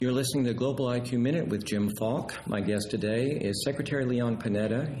You're listening to Global IQ Minute with Jim Falk. My guest today is Secretary Leon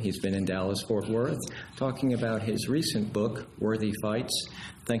Panetta. He's been in Dallas-Fort Worth talking about his recent book, Worthy Fights.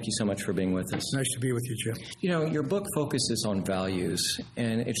 Thank you so much for being with us. Nice to be with you, Jim. You know, your book focuses on values,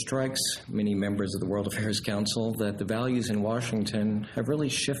 and it strikes many members of the World Affairs Council that the values in Washington have really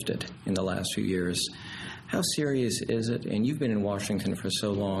shifted in the last few years. How serious is it? And you've been in Washington for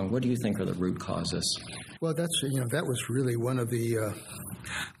so long. What do you think are the root causes? Well, that was really one of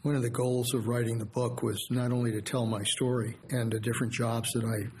the goals of writing the book, was not only to tell my story and the different jobs that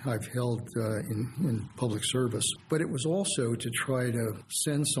I've held in public service, but it was also to try to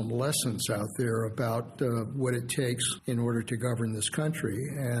send some lessons out there about what it takes in order to govern this country,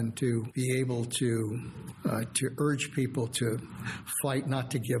 and to be able to urge people to fight,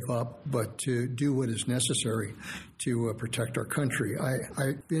 not to give up, but to do what is necessary to protect our country.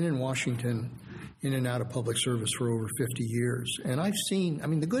 I've been in Washington in and out of public service for over 50 years. And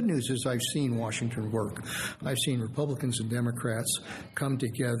the good news is I've seen Washington work. I've seen Republicans and Democrats come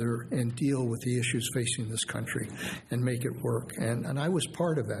together and deal with the issues facing this country and make it work. And I was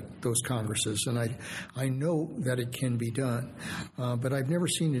part of those Congresses, and I know that it can be done. But I've never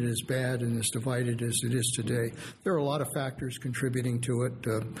seen it as bad and as divided as it is today. There are a lot of factors contributing to it.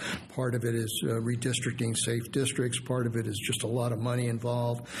 Part of it is redistricting safe districts. Part of it is just a lot of money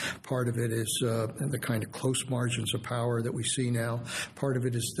involved. Part of it is the kind of close margins of power that we see now. Part of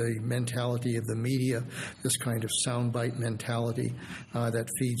it is the mentality of the media, this kind of soundbite mentality that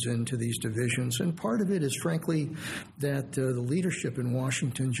feeds into these divisions. And part of it is, frankly, that the leadership in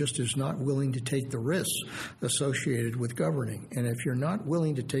Washington just is not willing to take the risks associated with governing. And if you're not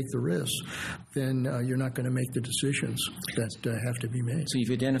willing to take the risks, then you're not going to make the decisions that have to be made. So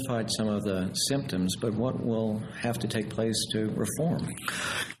you've identified some of the symptoms, but what will have to take place to reform?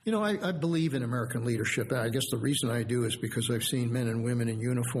 You know, I believe in American leadership. I guess the reason I do is because I've seen men and women in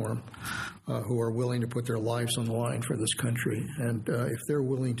uniform who are willing to put their lives on the line for this country. And if they're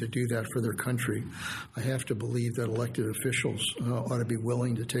willing to do that for their country, I have to believe that elected officials ought to be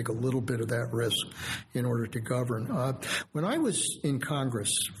willing to take a little bit of that risk in order to govern. When I was in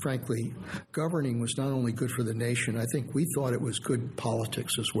Congress, frankly, governing was not only good for the nation. I think we thought it was good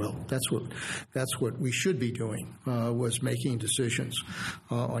politics as well. That's what we should be doing, was making decisions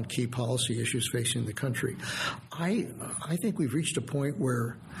on key policy issues facing the country. I think we've reached a point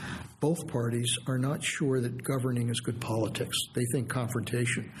where both parties are not sure that governing is good politics. They think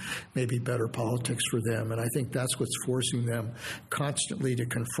confrontation may be better politics for them, and I think that's what's forcing them constantly to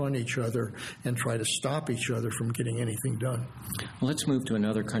confront each other and try to stop each other from getting anything done. Well, let's move to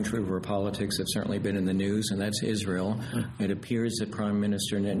another country where politics have certainly been in the news, and that's Israel. It appears that Prime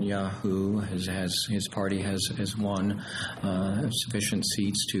Minister Netanyahu, his party has won sufficient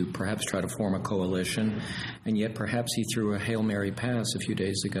seats to perhaps try to form a coalition, and yet perhaps he threw a Hail Mary pass a few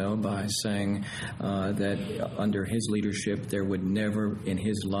days ago by saying that under his leadership there would never in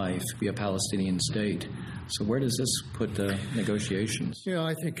his life be a Palestinian state. So where does this put the negotiations? Yeah,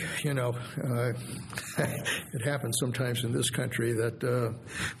 I think, it happens sometimes in this country that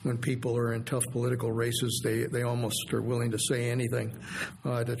when people are in tough political races, they almost are willing to say anything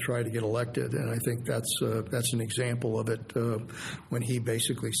to try to get elected. And I think that's an example of it when he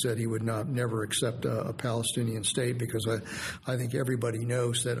basically said he would never accept a Palestinian state, because I think everybody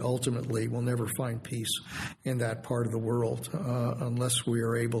knows that ultimately we'll never find peace in that part of the world unless we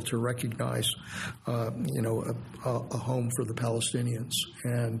are able to recognize a home for the Palestinians.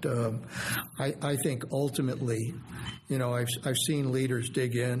 And I think ultimately, I've seen leaders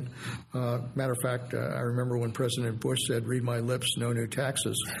dig in. Matter of fact, I remember when President Bush said, "Read my lips, no new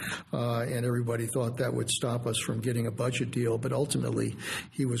taxes," and everybody thought that would stop us from getting a budget deal. But ultimately,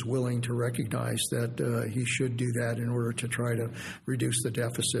 he was willing to recognize that he should do that in order to try to reduce the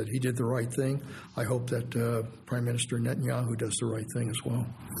deficit. He did the right thing. I hope that Prime Minister Netanyahu does the right thing as well.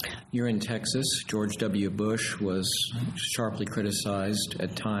 You're in Texas. George W. Bush was sharply criticized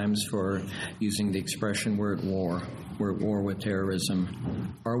at times for using the expression, "we're at war." We're at war with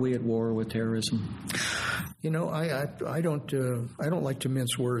terrorism. Are we at war with terrorism? I don't like to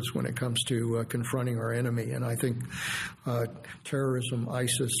mince words when it comes to confronting our enemy, and I think terrorism,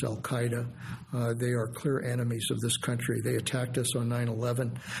 ISIS, Al Qaeda, they are clear enemies of this country. They attacked us on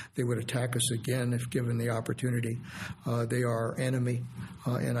 9/11. They would attack us again if given the opportunity. They are our enemy,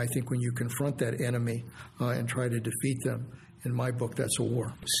 and I think when you confront that enemy and try to defeat them, in my book, that's a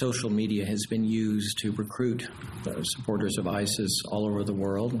war. Social media has been used to recruit supporters of ISIS all over the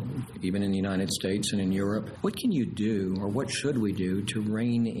world, even in the United States and in Europe. What can you do, or what should we do, to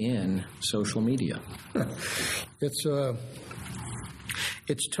rein in social media?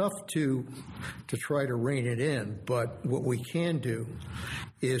 It's tough to try to rein it in, but what we can do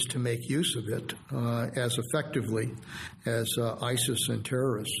is to make use of it as effectively as ISIS and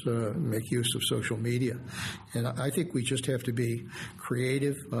terrorists make use of social media. And I think we just have to be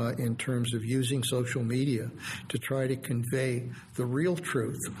creative in terms of using social media to try to convey the real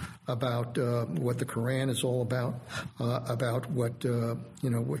truth about what the Quran is all about what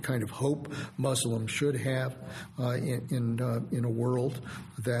kind of hope Muslims should have in a world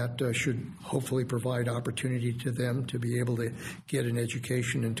that should hopefully provide opportunity to them to be able to get an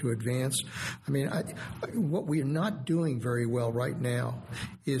education and to advance. I mean, what we're not doing very well right now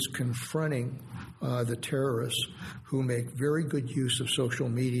is confronting the terrorists who make very good use of social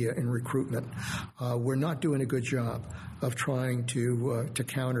media in recruitment. We're not doing a good job of trying to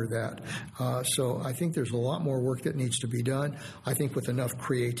counter that. So I think there's a lot more work that needs to be done. I think with enough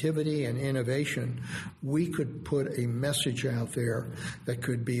creativity and innovation, we could put a message out there that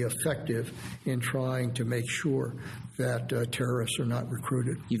could be effective in trying to make sure that terrorists are not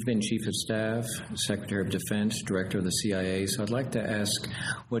recruited. You've been Chief of Staff, Secretary of Defense, Director of the CIA, so I'd like to ask,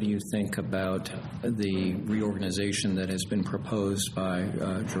 what do you think about the reorganization that has been proposed by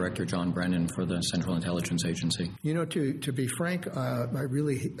Director John Brennan for the Central Intelligence Agency? You know, to be frank, I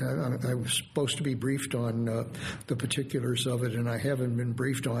was supposed to be briefed on the particulars of it, and I haven't been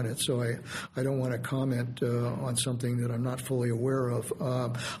briefed on it, so I don't want to comment on something that I'm not fully aware of.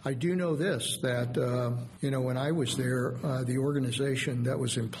 I do know this, that, when I was there, the organization that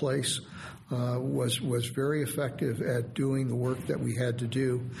was in place was very effective at doing the work that we had to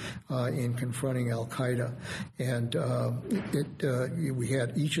do in confronting al-Qaeda. And we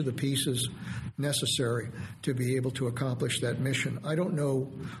had each of the pieces necessary to be able to accomplish that mission. I don't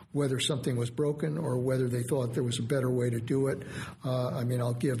know whether something was broken or whether they thought there was a better way to do it.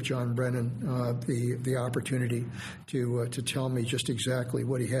 I'll give John Brennan the opportunity to tell me just exactly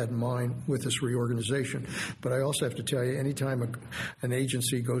what he had in mind with this reorganization. But I also have to tell you, anytime an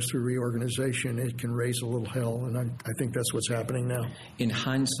agency goes through reorganization, it can raise a little hell, and I think that's what's happening now. In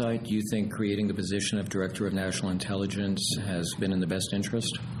hindsight, do you think creating the position of Director of National Intelligence has been in the best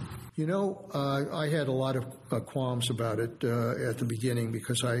interest? You know, I had a lot of qualms about it at the beginning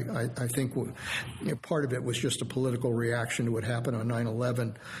because I think part of it was just a political reaction to what happened on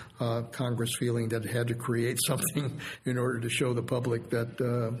 9/11, Congress feeling that it had to create something in order to show the public that,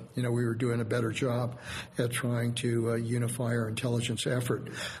 we were doing a better job at trying to unify our intelligence effort.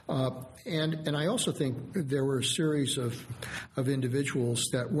 And I also think there were a series of individuals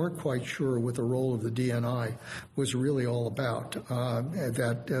that weren't quite sure what the role of the DNI was really all about,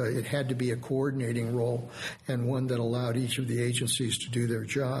 that it had to be a coordinating role and one that allowed each of the agencies to do their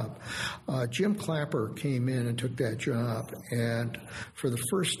job. Jim Clapper came in and took that job, and for the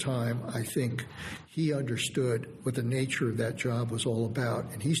first time, I think he understood what the nature of that job was all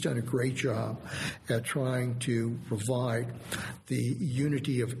about, and he's done a great job at trying to provide the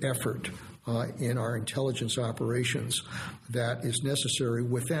unity of effort in our intelligence operations that is necessary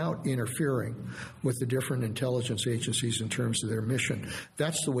without interfering with the different intelligence agencies in terms of their mission.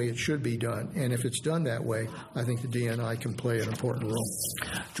 That's the way it should be done, and if it's done that way, I think the DNI can play an important role.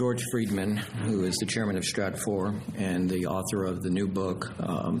 George Friedman, who is the chairman of Stratfor and the author of the new book,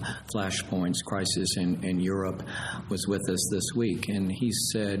 Flashpoints, Crisis in Europe, was with us this week, and he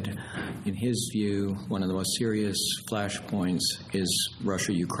said, in his view, one of the most serious flashpoints is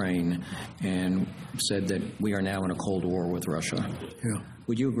Russia-Ukraine, and said that we are now in a Cold War with Russia. Yeah.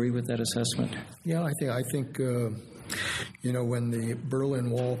 Would you agree with that assessment? Yeah, I think when the Berlin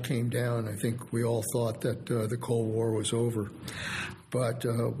Wall came down, I think we all thought that the Cold War was over. But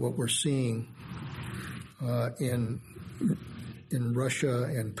what we're seeing in Russia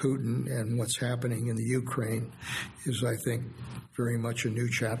and Putin and what's happening in the Ukraine is, I think, very much a new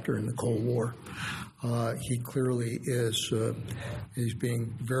chapter in the Cold War. He clearly is he's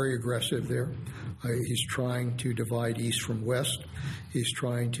being very aggressive there. He's trying to divide East from West. He's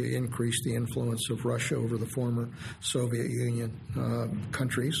trying to increase the influence of Russia over the former Soviet Union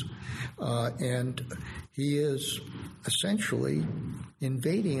countries. And he is essentially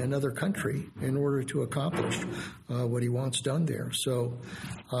invading another country in order to accomplish what he wants done there. So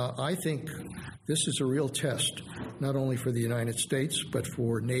I think this is a real test, not only for the United States, but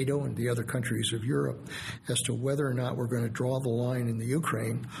for NATO and the other countries of Europe, as to whether or not we're going to draw the line in the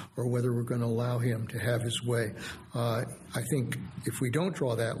Ukraine or whether we're going to allow him to have his way. I think if we don't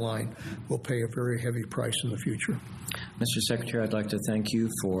draw that line, we'll pay a very heavy price in the future. Mr. Secretary, I'd like to thank you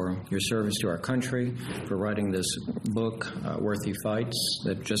for your service to our country, for writing this book, Worthy Fights,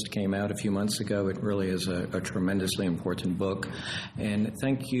 that just came out a few months ago. It really is a tremendously important book. And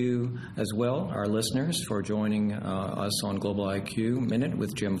thank you as well, our listeners, for joining us on Global IQ Minute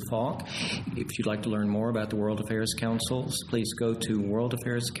with Jim Falk. If you'd like to learn more about the World Affairs Council, please go to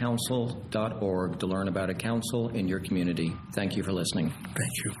worldaffairscouncil.org to learn about a council in your community. Thank you for listening.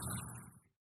 Thank you.